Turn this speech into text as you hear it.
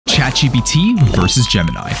ChatGPT versus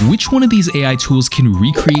Gemini. Which one of these AI tools can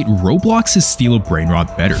recreate Roblox's Steal a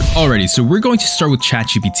Brainrot better? Alrighty, so we're going to start with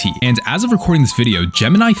ChatGPT. And as of recording this video,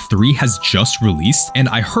 Gemini 3 has just released, and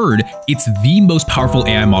I heard it's the most powerful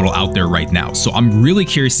AI model out there right now. So I'm really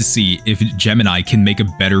curious to see if Gemini can make a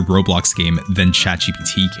better Roblox game than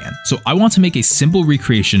ChatGPT can. So I want to make a simple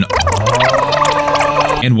recreation.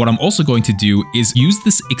 And what I'm also going to do is use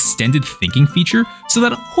this extended thinking feature so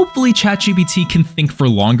that hopefully ChatGPT can think for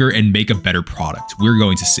longer and make a better product. We're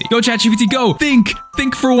going to see. Go ChatGPT, go! Think!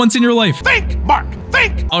 Think for once in your life. Think, Mark,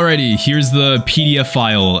 think! Alrighty, here's the PDF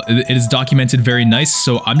file. It is documented very nice,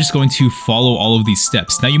 so I'm just going to follow all of these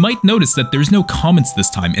steps. Now you might notice that there's no comments this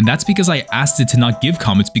time, and that's because I asked it to not give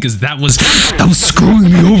comments because that was screwing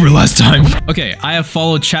me over last time. Okay, I have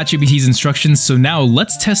followed ChatGPT's instructions, so now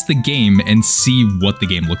let's test the game and see what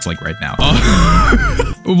the game looks like right now.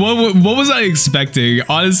 What was I expecting?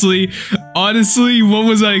 Honestly, what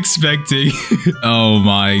was I expecting? Oh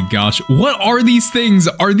my gosh. What are these things?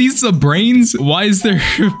 Are these the brains? Why is there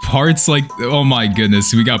parts like, oh my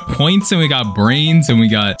goodness. We got points and we got brains and we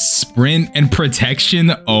got sprint and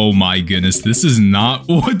protection. Oh my goodness. This is not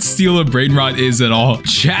what Steal a Brainrot is at all.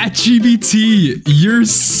 ChatGPT, you're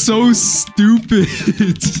so stupid.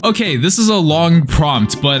 Okay, this is a long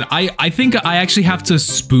prompt, but I think I actually have to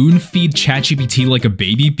spoon feed ChatGPT like a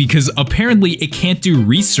baby because apparently it can't do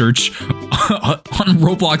research on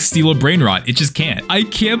Roblox Steal a Brainrot. It just can't. I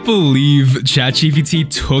can't believe ChatGPT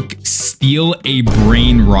took Steal a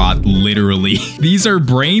Brainrot literally. These are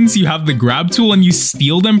brains, you have the grab tool and you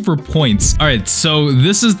steal them for points. All right, so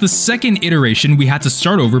this is the second iteration. We had to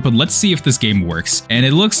start over, but let's see if this game works. And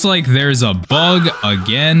it looks like there's a bug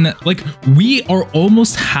again. Like we are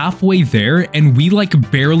almost halfway there and we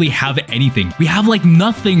like barely have anything. We have like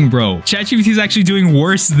nothing, bro. ChatGPT is actually doing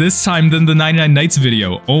worse this time than the 99 Nights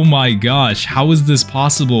video. Oh my gosh, how is this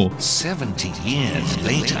possible? 70 years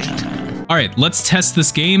later. All right, let's test this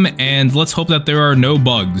game and let's hope that there are no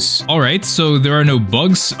bugs. All right, so there are no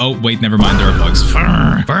bugs. Oh, wait, never mind, there are bugs.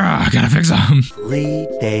 Gotta fix them. 3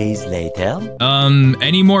 days later.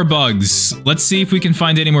 Any more bugs? Let's see if we can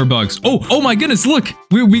find any more bugs. Oh my goodness, look.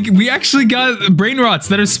 We actually got brainrots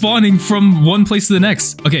that are spawning from one place to the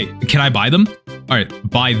next. Okay, can I buy them? All right,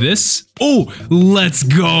 buy this. Oh, let's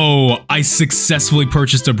go. I successfully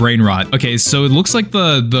purchased a brainrot. Okay, so it looks like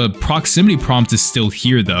the proximity prompt is still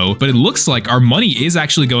here though, but it looks like our money is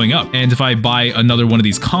actually going up. And if I buy another one of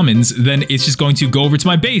these commons, then it's just going to go over to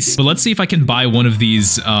my base. But let's see if I can buy one of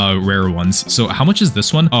these rare ones. So how much is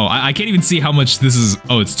this one? Oh, I can't even see how much this is.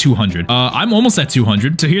 Oh, it's 200. I'm almost at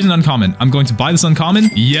 200. So here's an uncommon. I'm going to buy this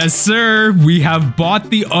uncommon. Yes, sir. We have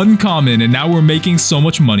bought the uncommon and now we're making so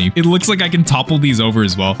much money. It looks like I can topple these over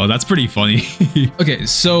as well. Oh, that's pretty funny. Okay,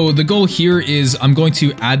 so the goal here is I'm going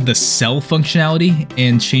to add the sell functionality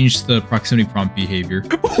and change the proximity prompt behavior.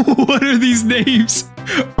 What are these names?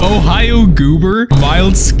 Ohio Goober,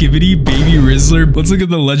 Mild Skivity, Baby Rizzler. Let's look at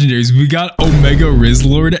the legendaries. We got Omega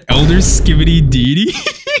Rizzlord, Elder Skivity Deity,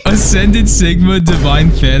 Ascended Sigma, Divine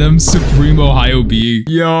Phantom, Supreme Ohio Being.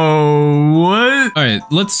 Yo, what? All right,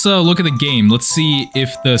 let's look at the game. Let's see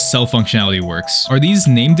if the sell functionality works. Are these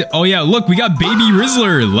named? Oh yeah, look, we got Baby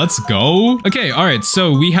Rizzler. Let's go. Okay, all right,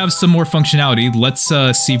 so we have some more functionality. Let's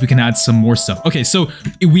see if we can add some more stuff. Okay, so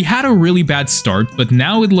we had a really bad start, but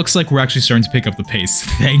now it looks like we're actually starting to pick up the pace,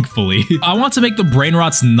 thankfully. I want to make the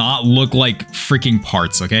brainrots not look like freaking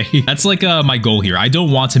parts, okay? That's like my goal here. I don't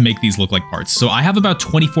want to make these look like parts. So I have about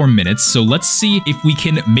 24 minutes. So let's see if we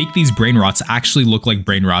can make these brainrots actually look like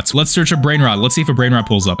brainrots. Let's search a brainrot. Let's see if a brainrot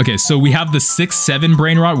pulls up. Okay, so we have the 6-7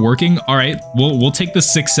 brainrot working. All right, we'll take the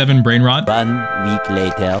 6-7 brainrot. 1 week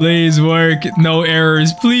later. Please work. No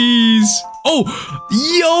errors, please. Oh,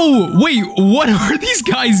 yo, wait, what are these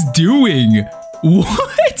guys doing?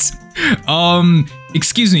 What?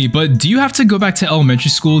 Excuse me, but do you have to go back to elementary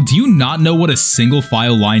school? Do you not know what a single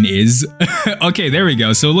file line is? Okay, there we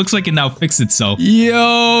go. So it looks like it now fixed itself.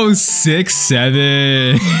 Yo,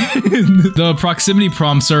 6-7. The proximity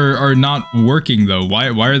prompts are not working though. Why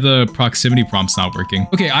are the proximity prompts not working?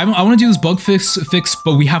 Okay, I want to do this bug fix,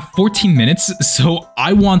 but we have 14 minutes. So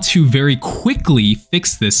I want to very quickly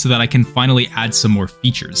fix this so that I can finally add some more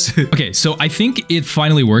features. Okay, so I think it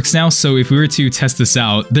finally works now. So if we were to test this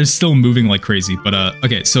out, they're still moving like crazy, but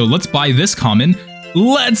okay, so let's buy this common.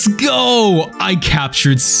 Let's go! I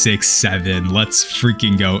captured 6-7. Let's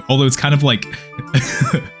freaking go. Although it's kind of like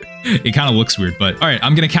It kind of looks weird, but all right,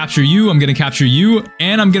 I'm gonna capture you, I'm gonna capture you,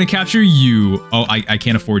 and I'm gonna capture you. Oh, I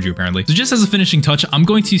can't afford you apparently. So just as a finishing touch, I'm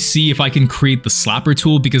going to see if I can create the slapper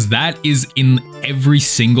tool because that is in every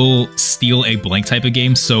single steal a blank type of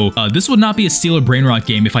game. So this would not be a steal a Brainrot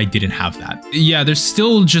game if I didn't have that. Yeah, there's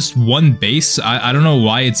still just one base. I don't know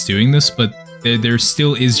why it's doing this, but there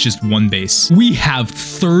still is just one base. We have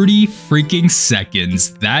 30 freaking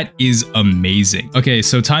seconds. That is amazing. Okay,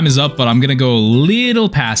 so time is up, but I'm gonna go a little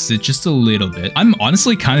past it, just a little bit. I'm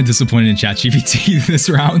honestly kind of disappointed in ChatGPT this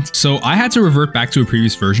round. So I had to revert back to a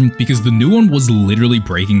previous version because the new one was literally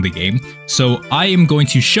breaking the game. So I am going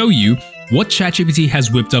to show you what ChatGPT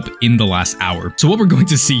has whipped up in the last hour. So what we're going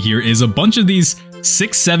to see here is a bunch of these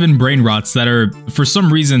 6-7 Brainrots that are, for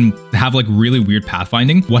some reason, have like really weird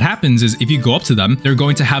pathfinding. What happens is if you go up to them, they're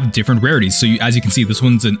going to have different rarities. So as you can see, this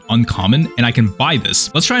one's an uncommon and I can buy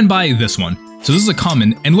this. Let's try and buy this one. So this is a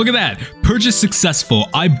common, and look at that. Purchase successful.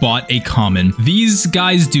 I bought a common. These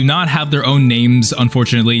guys do not have their own names,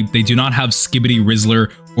 unfortunately. They do not have Skibbity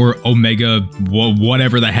Rizzler or Omega,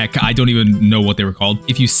 whatever the heck. I don't even know what they were called.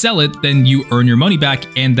 If you sell it, then you earn your money back,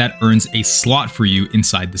 and that earns a slot for you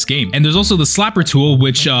inside this game. And there's also the slapper tool,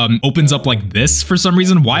 which opens up like this for some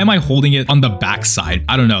reason. Why am I holding it on the back side?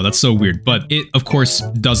 I don't know. That's so weird. But it, of course,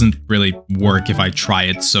 doesn't really work if I try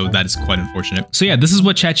it, so that is quite unfortunate. So yeah, this is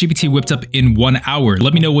what ChatGPT whipped up in 1 hour.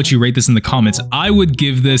 Let me know what you rate this in the comments. I would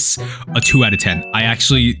give this a 2 out of 10. I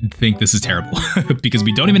actually think this is terrible because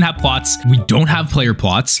we don't even have plots. We don't have player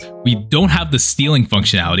plots. We don't have the stealing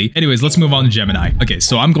functionality. Anyways, let's move on to Gemini. Okay,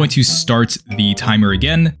 so I'm going to start the timer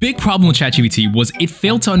again. Big problem with ChatGPT was it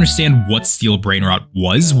failed to understand what steal Brainrot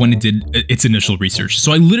was when it did its initial research.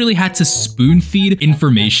 So I literally had to spoon feed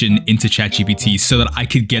information into ChatGPT so that I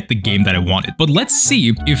could get the game that I wanted. But let's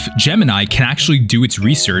see if Gemini can actually do its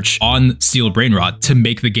research on steal Brainrot to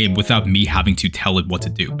make the game without me having to tell it what to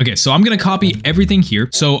do. Okay, so I'm gonna copy everything here.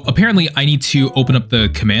 So apparently I need to open up the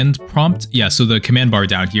command prompt. Yeah, so the command bar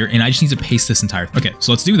down here, and I just need to paste this entire. Okay,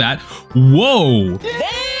 so let's do that. Whoa!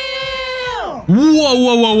 Whoa,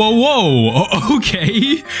 whoa, whoa, whoa, whoa.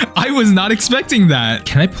 Okay. I was not expecting that.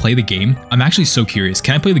 Can I play the game? I'm actually so curious.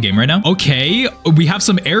 Can I play the game right now? Okay. We have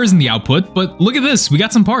some errors in the output, but look at this. We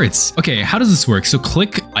got some parts. Okay. How does this work? So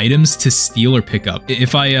click items to steal or pick up.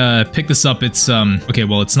 If I pick this up, it's, okay,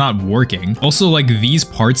 well, it's not working. Also, like these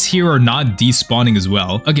parts here are not despawning as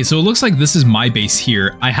well. Okay. So it looks like this is my base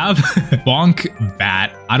here. I have bonk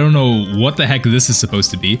bat. I don't know what the heck this is supposed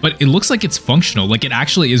to be, but it looks like it's functional. Like it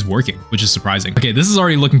actually is working, which is surprising. Okay, this is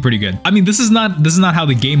already looking pretty good. I mean, this is not how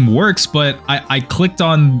the game works, but I clicked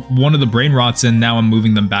on one of the Brainrots and now I'm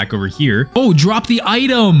moving them back over here. Oh, drop the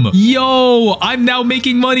item. Yo, I'm now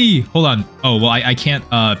making money. Hold on. Oh, well, I can't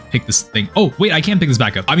pick this thing. Oh, wait, I can't pick this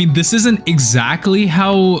back up. I mean, this isn't exactly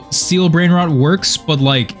how steal Brainrot works, but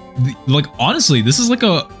like honestly, this is like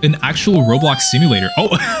an actual Roblox simulator. Oh,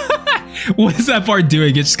 what is that part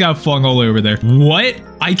doing? It just got flung all over there. What?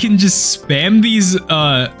 I can just spam these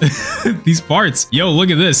these parts. Yo,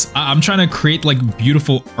 look at this. I'm trying to create like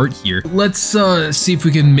beautiful art here. Let's see if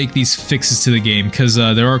we can make these fixes to the game because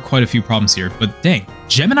there are quite a few problems here. But dang,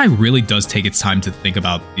 Gemini really does take its time to think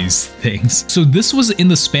about these things. So this was in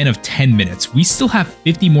the span of 10 minutes. We still have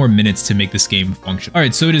 50 more minutes to make this game function. All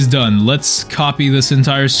right, so it is done. Let's copy this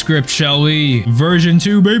entire script, shall we? Version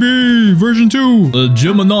 2, baby! Version 2!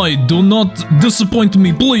 Gemini, do not disappoint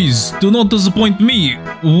me, please! Do not disappoint me!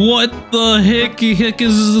 What the heck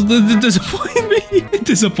is disappointing me? It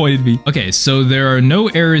disappointed me. Okay, so there are no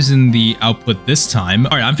errors in the output this time.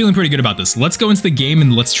 All right, I'm feeling pretty good about this. Let's go into the game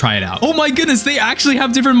and let's try it out. Oh my goodness, they actually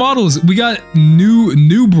have different models. We got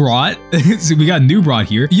new brought. So we got new brought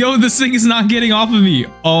here. Yo, this thing is not getting off of me.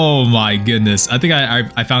 Oh my goodness. I think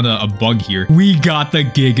I found a bug here. We got the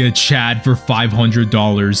Giga Chad for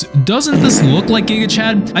 $500. Doesn't this look like Giga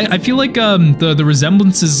Chad? I feel like the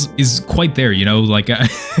resemblance is quite there, you know, like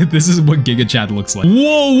this is what Giga Chad looks like. Whoa,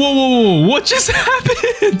 whoa, whoa, whoa. What just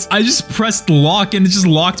happened? I just pressed lock and it just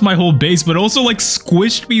locked my whole base, but also like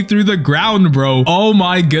squished me through the ground, bro. Oh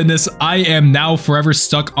my goodness. I am now forever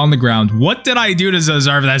stuck on the ground. What did I do to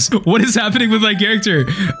deserve this? What is happening with my character?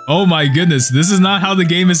 Oh my goodness. This is not how the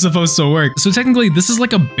game is supposed to work. So technically, this is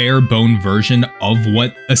like a bare bone version of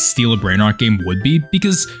what a Steal a Brainrot game would be,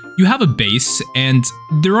 because you have a base and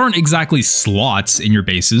there aren't exactly slots in your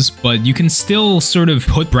bases, but you can still sort of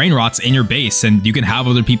put Brainrots in your base and you can have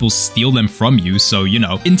other people steal them from you. So, you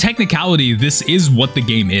know, in technicality, this is what the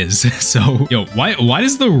game is. So, yo, why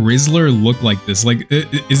does the Rizzler look like this? Like,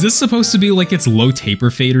 is this supposed to be like its low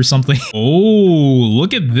taper fade or something? Oh,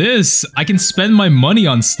 look at this. I can spend my money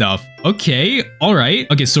on stuff. Okay, all right.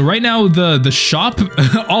 Okay, so right now the shop,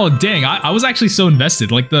 oh dang, I was actually so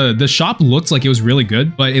invested. Like the shop looked like it was really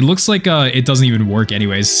good, but it looks like it doesn't even work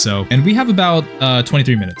anyways. So, and we have about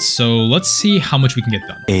 23 minutes. So let's see how much we can get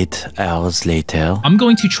done. 8 hours later. I'm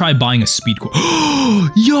going to try buying a speed coil.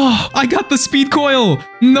 Yeah, I got the speed coil.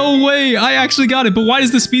 No way, I actually got it. But why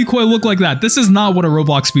does the speed coil look like that? This is not what a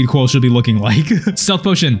Roblox speed coil should be looking like. Stealth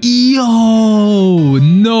potion. Yo,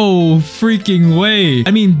 no freaking way.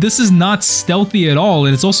 I mean, this is not stealthy at all,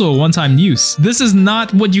 and it's also a one-time use. This is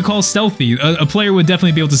not what you call stealthy. A player would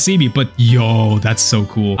definitely be able to see me, but yo, that's so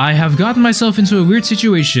cool. I have gotten myself into a weird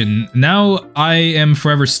situation. Now I am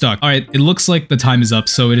forever stuck. All right, it looks like the time is up,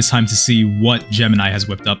 so it is time to see what Gemini has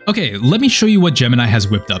whipped up. Okay, let me show you what Gemini has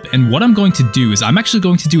whipped up, and what I'm going to do is I'm actually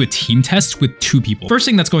going to do a team test with 2 people. First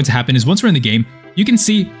thing that's going to happen is once we're in the game, you can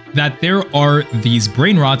see that there are these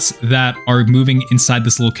Brainrots that are moving inside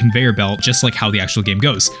this little conveyor belt, just like how the actual game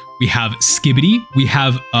goes. We have Skibbity, we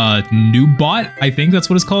have Noobbot, I think that's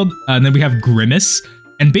what it's called, and then we have Grimace.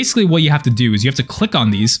 And basically what you have to do is you have to click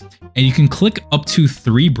on these, and you can click up to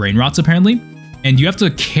 3 Brainrots apparently, and you have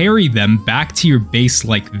to carry them back to your base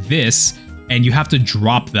like this, and you have to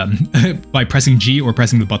drop them by pressing G or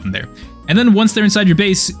pressing the button there. And then once they're inside your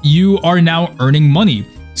base, you are now earning money.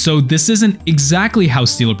 So this isn't exactly how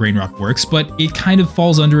Steal a Brainrot works, but it kind of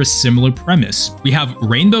falls under a similar premise. We have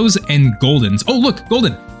rainbows and goldens. Oh, look,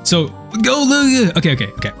 golden. So, golden. Okay.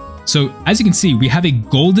 So as you can see, we have a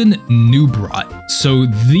golden Noobrot. So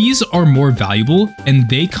these are more valuable and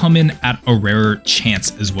they come in at a rarer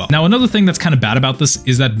chance as well. Now, another thing that's kind of bad about this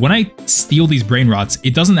is that when I steal these Brainrots,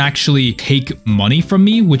 it doesn't actually take money from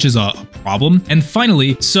me, which is a problem. And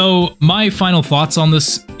finally, so my final thoughts on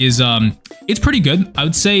this is, it's pretty good. I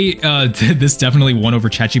would say this definitely won over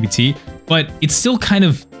ChatGPT, but it's still kind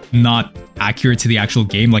of not accurate to the actual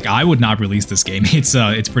game. Like, I would not release this game.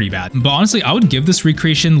 It's pretty bad. But honestly, I would give this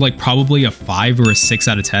recreation like probably a 5 or a 6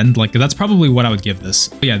 out of 10. Like, that's probably what I would give this.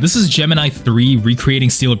 But yeah, this is Gemini 3 recreating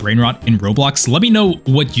Steal a Brainrot in Roblox. Let me know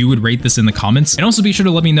what you would rate this in the comments. And also be sure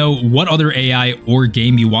to let me know what other AI or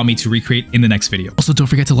game you want me to recreate in the next video. Also, don't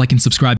forget to like and subscribe.